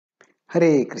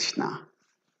Hare Krishna.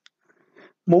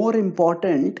 More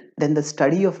important than the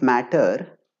study of matter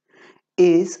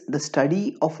is the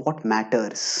study of what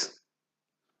matters.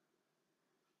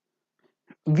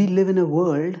 We live in a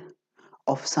world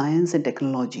of science and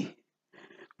technology,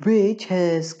 which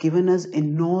has given us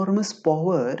enormous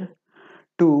power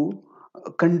to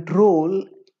control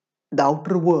the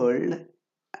outer world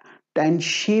and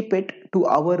shape it to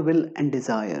our will and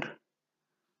desire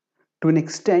to an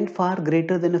extent far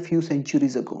greater than a few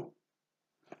centuries ago.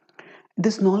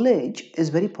 This knowledge is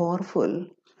very powerful,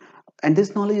 and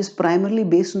this knowledge is primarily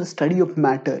based on the study of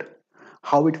matter,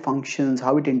 how it functions,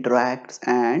 how it interacts,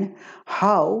 and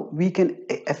how we can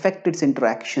affect its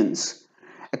interactions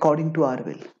according to our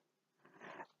will.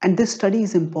 And this study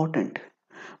is important.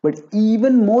 But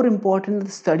even more important than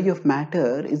the study of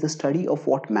matter is the study of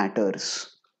what matters.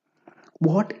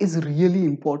 What is really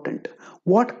important?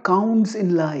 What counts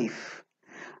in life?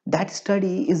 That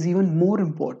study is even more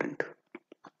important.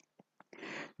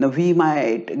 Now, we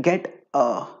might get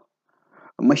a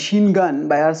machine gun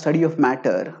by our study of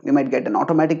matter. We might get an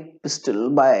automatic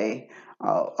pistol by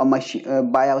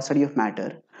by our study of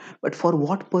matter. But for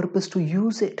what purpose to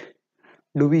use it?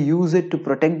 Do we use it to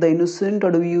protect the innocent,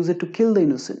 or do we use it to kill the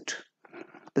innocent?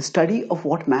 The study of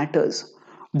what matters,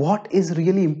 what is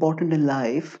really important in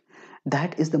life,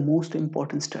 that is the most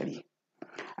important study.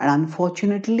 And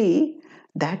unfortunately,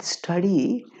 that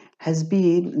study has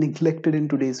been neglected in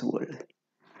today's world.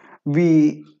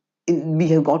 We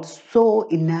have got so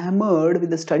enamored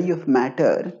with the study of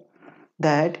matter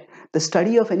that the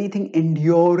study of anything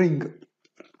enduring,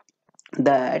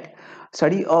 that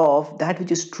study of that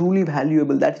which is truly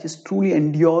valuable, that which is truly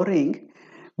enduring,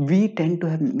 we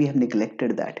have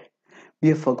neglected that. We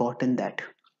have forgotten that.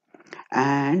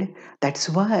 And that's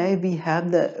why we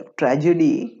have the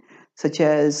tragedy, such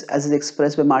as is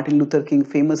expressed by Martin Luther King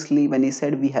famously when he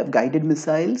said, we have guided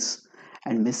missiles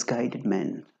and misguided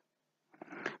men.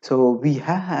 So we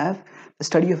have the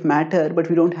study of matter, but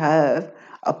we don't have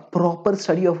a proper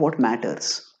study of what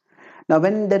matters. Now,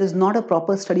 when there is not a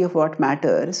proper study of what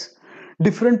matters,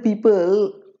 different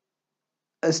people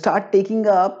start taking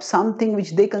up something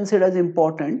which they consider as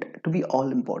important to be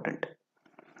all important.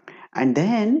 And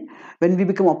then when we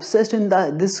become obsessed in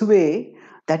this way,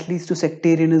 that leads to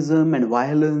sectarianism and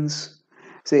violence.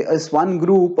 Say, as one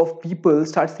group of people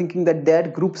starts thinking that their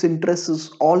group's interest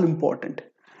is all important,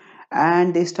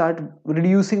 and they start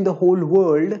reducing the whole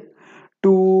world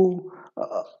to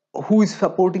who is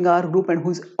supporting our group and who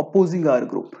is opposing our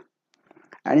group.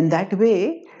 And in that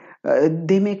way,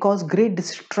 they may cause great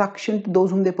destruction to those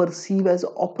whom they perceive as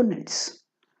opponents.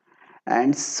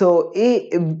 And so,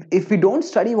 if we don't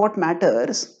study what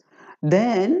matters,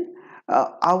 then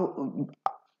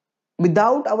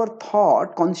without our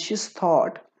thought, conscious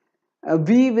thought,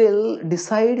 we will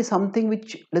decide something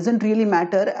which doesn't really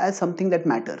matter as something that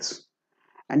matters.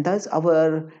 And thus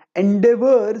our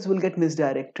endeavors will get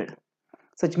misdirected.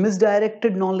 Such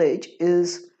misdirected knowledge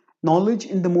is knowledge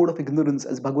in the mode of ignorance,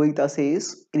 as Bhagavad-Gītā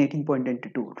says in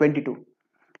 18.22.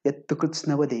 Yattu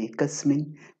kritsnavade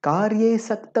kasmin karye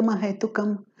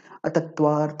saktamahetukam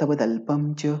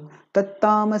atatvartavadalpam cha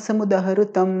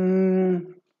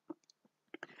tattamasamudaharutam.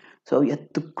 So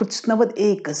yattu kritsnavad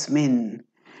ekasmin.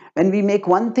 When we make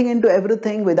one thing into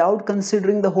everything without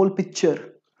considering the whole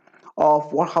picture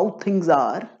of how things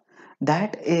are,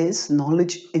 that is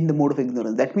knowledge in the mode of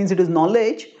ignorance. That means it is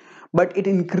knowledge, but it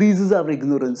increases our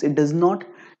ignorance. It does not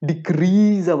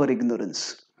decrease our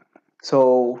ignorance.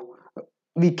 So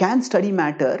we can study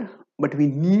matter, but we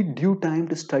need due time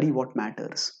to study what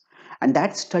matters. And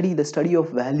that study, the study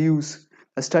of values,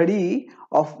 the study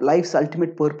of life's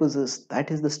ultimate purposes,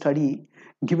 that is the study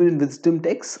given in wisdom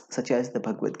texts such as the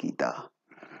Bhagavad-Gītā.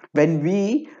 When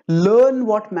we learn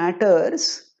what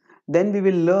matters, then we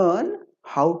will learn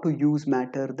how to use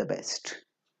matter the best.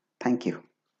 Thank you.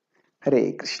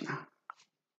 Hare Krishna.